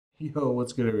Yo,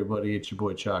 what's good, everybody? It's your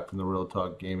boy Chak from the Real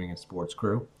Talk Gaming and Sports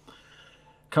crew,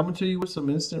 coming to you with some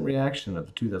instant reaction of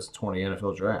the 2020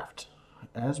 NFL Draft.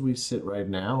 As we sit right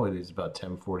now, it is about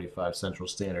 10:45 Central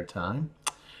Standard Time,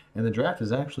 and the draft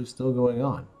is actually still going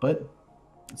on. But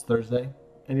it's Thursday,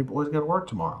 and your boy's got to work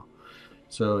tomorrow.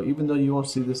 So even though you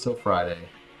won't see this till Friday,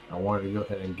 I wanted to go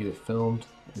ahead and get it filmed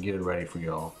and get it ready for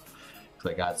y'all, because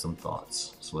I got some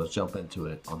thoughts. So let's jump into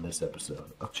it on this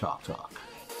episode of Chak Talk.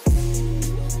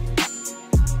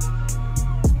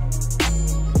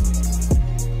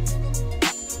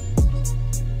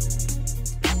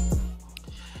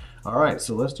 Alright,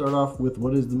 so let's start off with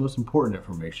what is the most important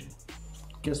information.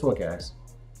 Guess what, guys?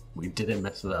 We didn't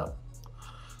mess it up.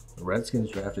 The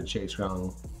Redskins drafted Chase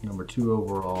Young, number 2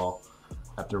 overall,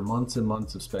 after months and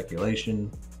months of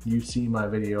speculation. You've seen my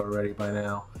video already by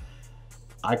now.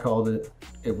 I called it.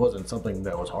 It wasn't something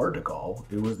that was hard to call.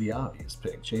 It was the obvious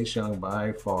pick. Chase Young,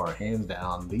 by far, hands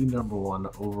down, the number 1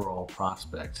 overall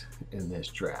prospect in this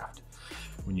draft.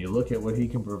 When you look at what he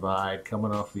can provide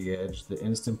coming off the edge, the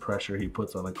instant pressure he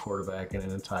puts on a quarterback and an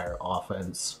entire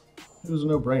offense, it was a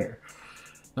no-brainer.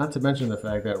 Not to mention the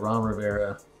fact that Ron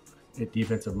Rivera, a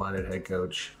defensive-minded head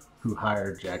coach who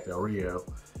hired Jack Del Rio,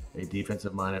 a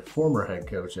defensive-minded former head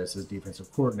coach as his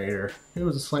defensive coordinator, it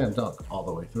was a slam dunk all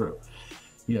the way through.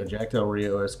 You know, Jack Del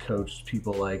Rio has coached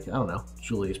people like, I don't know,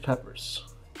 Julius Peppers,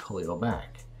 Khalil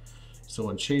Mack. So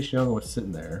when Chase Young was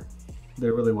sitting there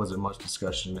really wasn't much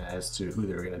discussion as to who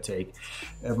they were going to take.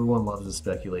 Everyone loves to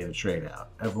speculate a trade out.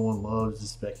 Everyone loves to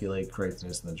speculate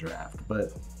craziness in the draft,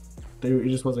 but it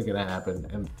just wasn't going to happen.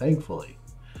 And thankfully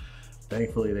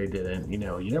they didn't. You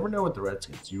know, you never know with the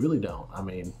Redskins. You really don't. I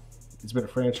mean, it's been a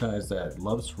franchise that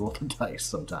loves to roll the dice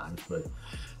sometimes, but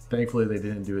thankfully they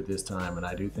didn't do it this time. And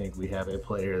I do think we have a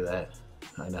player that,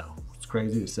 I know, it's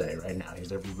crazy to say right now,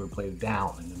 he's never been played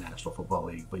down in the National Football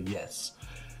League, but yes,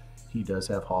 he does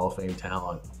have Hall of Fame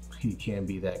talent. He can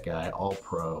be that guy,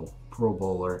 all-pro, Pro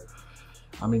Bowler.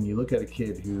 I mean, you look at a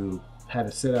kid who had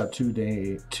to sit out two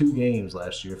games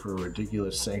last year for a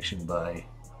ridiculous sanction by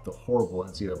the horrible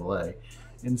NCAA,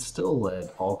 and still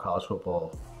led all college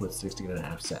football with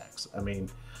 16.5 sacks. I mean,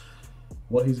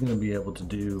 what he's going to be able to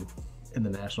do in the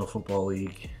National Football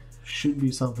League should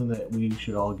be something that we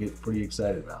should all get pretty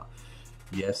excited about.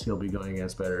 Yes, he'll be going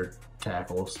against better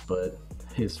tackles, but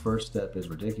his first step is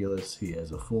ridiculous. He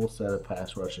has a full set of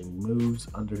pass rushing moves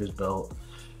under his belt,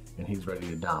 and he's ready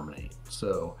to dominate.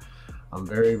 So I'm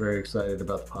very, very excited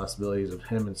about the possibilities of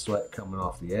him and Sweat coming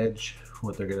off the edge,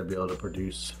 what they're going to be able to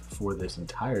produce for this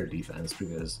entire defense,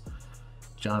 because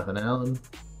Jonathan Allen,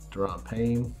 Daron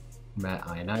Payne, Matt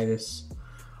Ioannidis,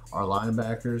 our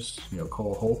linebackers, you know,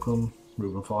 Cole Holcomb,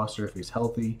 Reuben Foster, if he's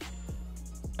healthy,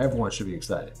 everyone should be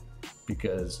excited,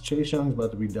 because Chase Young's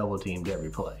about to be double teamed every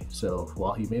play. So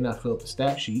while he may not fill up the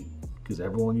stat sheet, because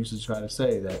everyone used to try to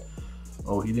say that,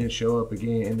 oh, he didn't show up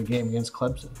again in the game against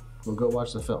Clemson. Well, go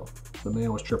watch the film. The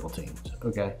man was triple teamed,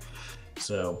 okay?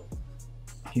 So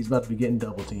he's about to be getting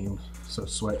double teamed. So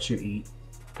Sweat should eat,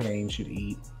 Payne should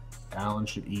eat, Allen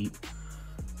should eat.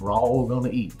 We're all gonna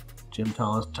eat. Jim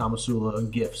Thomasula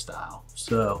gift style.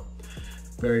 So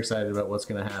very excited about what's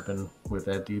gonna happen with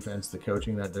that defense, the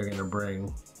coaching that they're gonna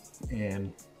bring.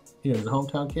 And, you know, he's a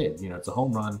hometown kid. You know, it's a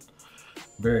home run.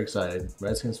 Very excited.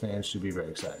 Redskins fans should be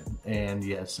very excited. And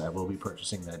yes, I will be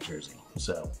purchasing that jersey.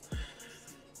 So,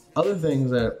 other things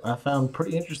that I found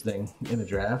pretty interesting in the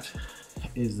draft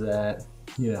is that,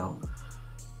 you know,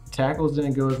 tackles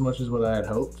didn't go as much as what I had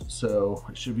hoped. So,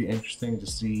 it should be interesting to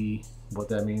see what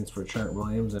that means for Trent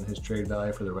Williams and his trade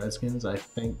value for the Redskins. I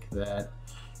think that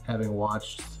having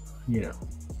watched, you know,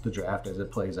 the draft as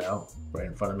it plays out right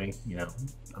in front of me, you know,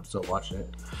 I'm still watching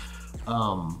it.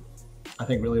 I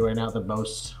think really right now the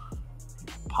most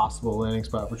possible landing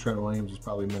spot for Trent Williams is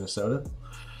probably Minnesota.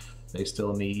 They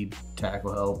still need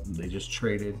tackle help. They just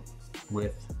traded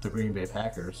with the Green Bay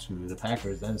Packers, who the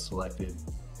Packers then selected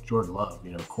Jordan Love,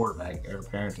 you know, quarterback, heir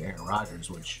apparent to Aaron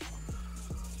Rodgers, which,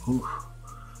 whew,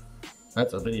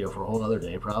 that's a video for a whole other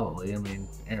day probably. I mean,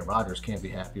 Aaron Rodgers can't be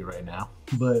happy right now,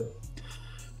 but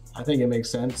I think it makes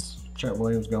sense. Trent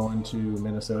Williams going to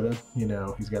Minnesota. You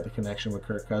know, he's got the connection with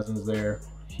Kirk Cousins there.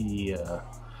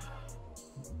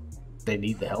 They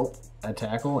need the help at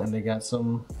tackle, and they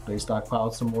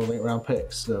stockpiled some more late round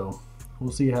picks. So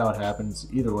we'll see how it happens.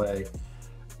 Either way,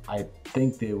 I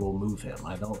think they will move him.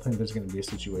 I don't think there's going to be a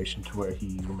situation to where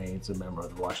he remains a member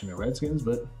of the Washington Redskins,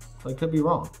 but I could be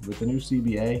wrong. With the new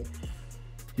CBA,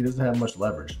 he doesn't have much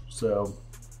leverage. So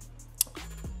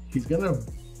he's going to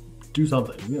do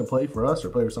something. He's going to play for us or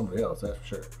play for somebody else, that's for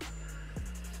sure.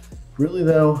 Really,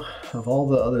 though, of all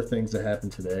the other things that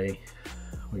happened today,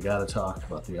 we got to talk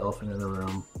about the elephant in the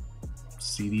room,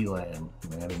 CeeDee Lamb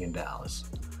landing in Dallas.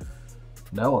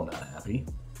 No, I'm not happy.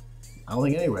 I don't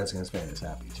think any Redskins fan is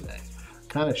happy today.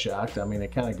 Kind of shocked. I mean,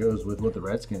 it kind of goes with what the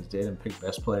Redskins did and picked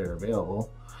best player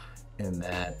available, in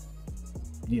that,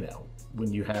 you know,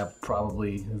 when you have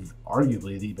probably,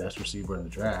 arguably, the best receiver in the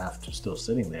draft still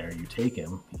sitting there, you take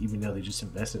him, even though they just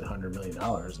invested $100 million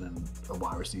in a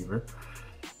wide receiver.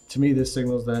 To me, this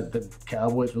signals that the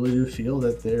Cowboys really do feel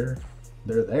that they're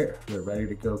there. They're ready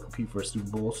to go compete for a Super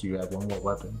Bowl, so you have one more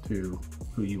weapon to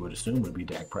who you would assume would be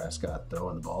Dak Prescott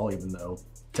throwing the ball, even though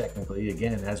technically,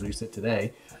 again, as we sit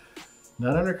today,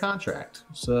 not under contract.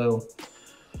 So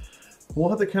we'll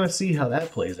have to kind of see how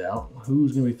that plays out.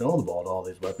 Who's going to be throwing the ball to all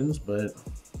these weapons? But,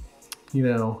 you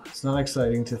know, it's not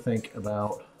exciting to think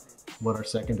about what our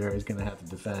secondary is going to have to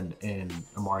defend in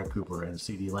Amari Cooper and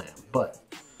CeeDee Lamb. But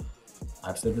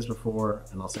I've said this before,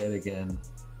 and I'll say it again.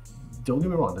 Don't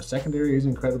get me wrong, the secondary is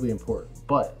incredibly important,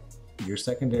 but your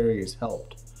secondary is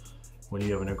helped when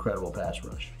you have an incredible pass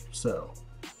rush. So,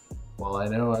 while I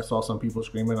know I saw some people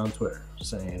screaming on Twitter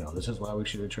saying, oh, this is why we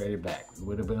should have traded back. We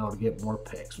would have been able to get more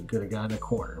picks. We could have gotten a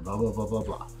corner, blah, blah, blah, blah,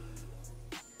 blah.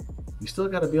 You still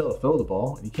got to be able to throw the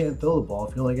ball, and you can't throw the ball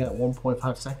if you only got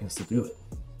 1.5 seconds to do it.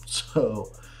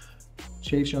 So,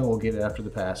 Chase Young will get it after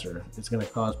the passer. It's going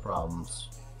to cause problems.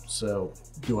 So,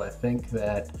 do I think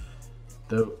that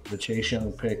the Chase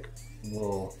Young pick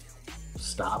will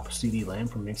stop CeeDee Lamb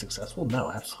from being successful? No,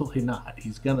 absolutely not.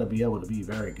 He's going to be able to be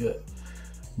very good.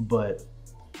 But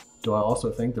do I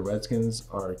also think the Redskins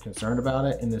are concerned about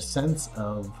it in the sense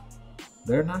of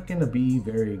they're not going to be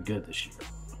very good this year?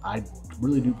 I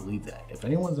really do believe that. If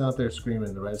anyone's out there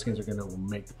screaming the Redskins are going to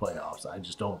make the playoffs, I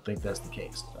just don't think that's the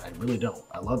case. I really don't.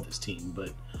 I love this team,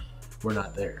 but we're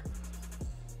not there.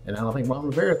 And I don't think Ron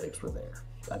Rivera thinks we're there.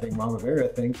 I think Ron Rivera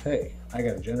thinks, hey, I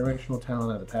got a generational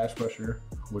talent at the pass rusher,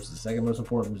 which is the second most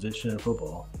important position in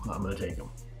football. I'm going to take him.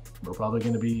 We're probably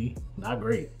going to be not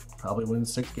great. Probably win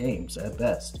 6 games at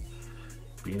best.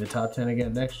 Be in the top 10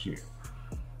 again next year.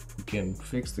 We can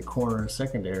fix the corner and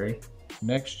secondary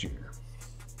next year.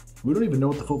 We don't even know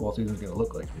what the football season is going to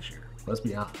look like this year. Let's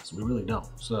be honest. We really don't.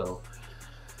 So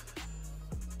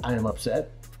I am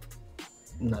upset.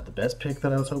 Not the best pick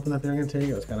that I was hoping that they're going to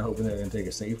take. I was kind of hoping they were going to take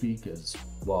a safety because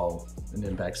while an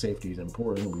impact safety is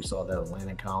important, we saw that with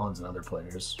Landon Collins and other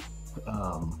players.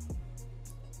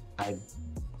 I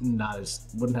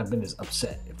wouldn't have been as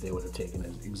upset if they would have taken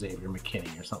Xavier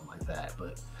McKinney or something like that.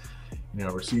 But, you know,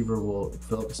 a receiver will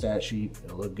fill up the stat sheet.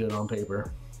 It'll look good on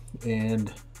paper.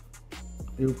 And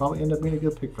it will probably end up being a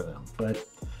good pick for them. But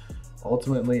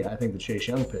ultimately, I think the Chase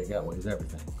Young pick outweighs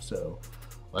everything. So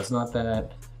let's not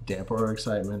damper our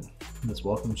excitement. Let's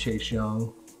welcome Chase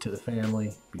Young to the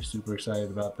family. Be super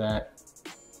excited about that.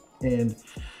 And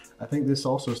I think this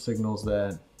also signals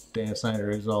that Dan Snyder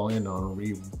is all in on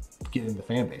getting the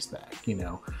fan base back. You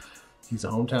know, he's a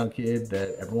hometown kid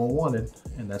that everyone wanted,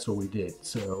 and that's what we did.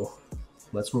 So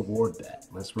let's reward that.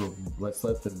 Let's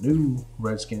let the new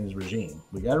Redskins regime.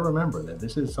 We got to remember that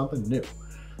this is something new.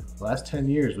 The last 10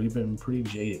 years, we've been pretty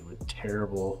jaded with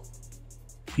terrible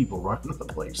people running the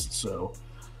place. So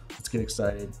let's get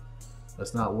excited.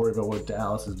 Let's not worry about what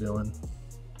Dallas is doing.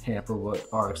 Hamper what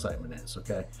our excitement is,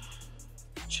 okay?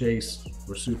 Chase,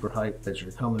 we're super hyped that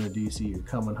you're coming to DC, you're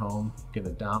coming home,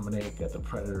 gonna dominate, got the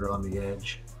Predator on the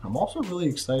edge. I'm also really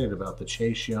excited about the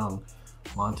Chase Young,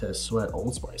 Montez Sweat,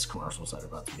 Old Spice commercials that are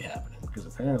about to be happening, because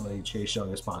apparently Chase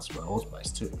Young is sponsored by Old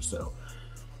Spice too. So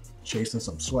chasing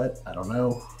some sweat, I don't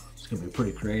know. It's gonna be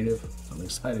pretty creative. I'm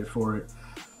excited for it.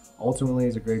 Ultimately,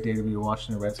 it's a great day to be a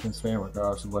Washington Redskins fan,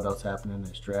 regardless of what else happened in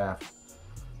this draft.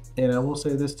 And I will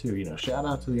say this too, you know, shout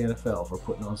out to the NFL for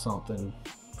putting on something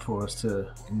for us to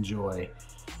enjoy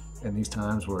in these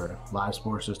times where live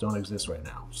sports just don't exist right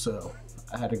now. So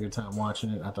I had a good time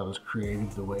watching it. I thought it was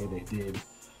creative the way they did,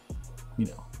 you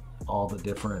know, all the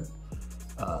different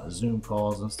Zoom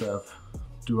calls and stuff.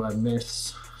 Do I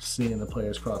miss seeing the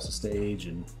players cross the stage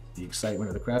and the excitement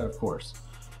of the crowd? Of course.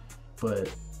 But,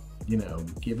 you know,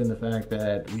 given the fact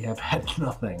that we have had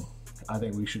nothing, I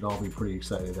think we should all be pretty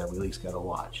excited that we at least got to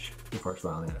watch the first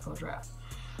round of the NFL draft.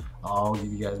 I'll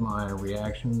give you guys my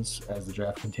reactions as the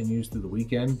draft continues through the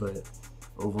weekend, but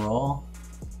overall,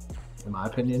 in my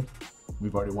opinion,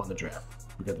 we've already won the draft.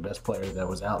 We got the best player that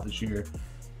was out this year.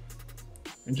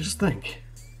 And just think,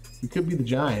 we could be the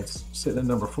Giants sitting at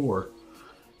number 4,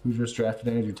 who just drafted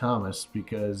Andrew Thomas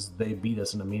because they beat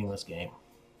us in a meaningless game.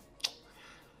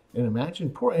 And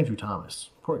imagine, poor Andrew Thomas,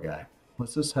 poor guy.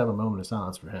 Let's just have a moment of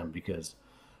silence for him, because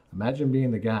imagine being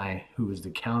the guy who is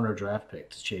the counter draft pick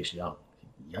to Chase Young.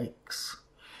 Yikes.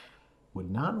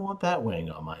 Would not want that weighing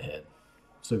on my head.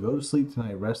 So go to sleep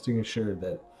tonight resting assured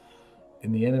that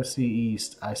in the NFC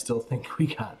East, I still think we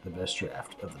got the best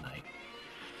draft of the night.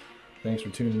 Thanks for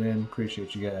tuning in.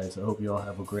 Appreciate you guys. I hope you all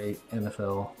have a great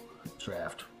NFL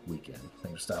draft weekend.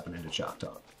 Thanks for stopping into Chak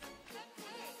Talk.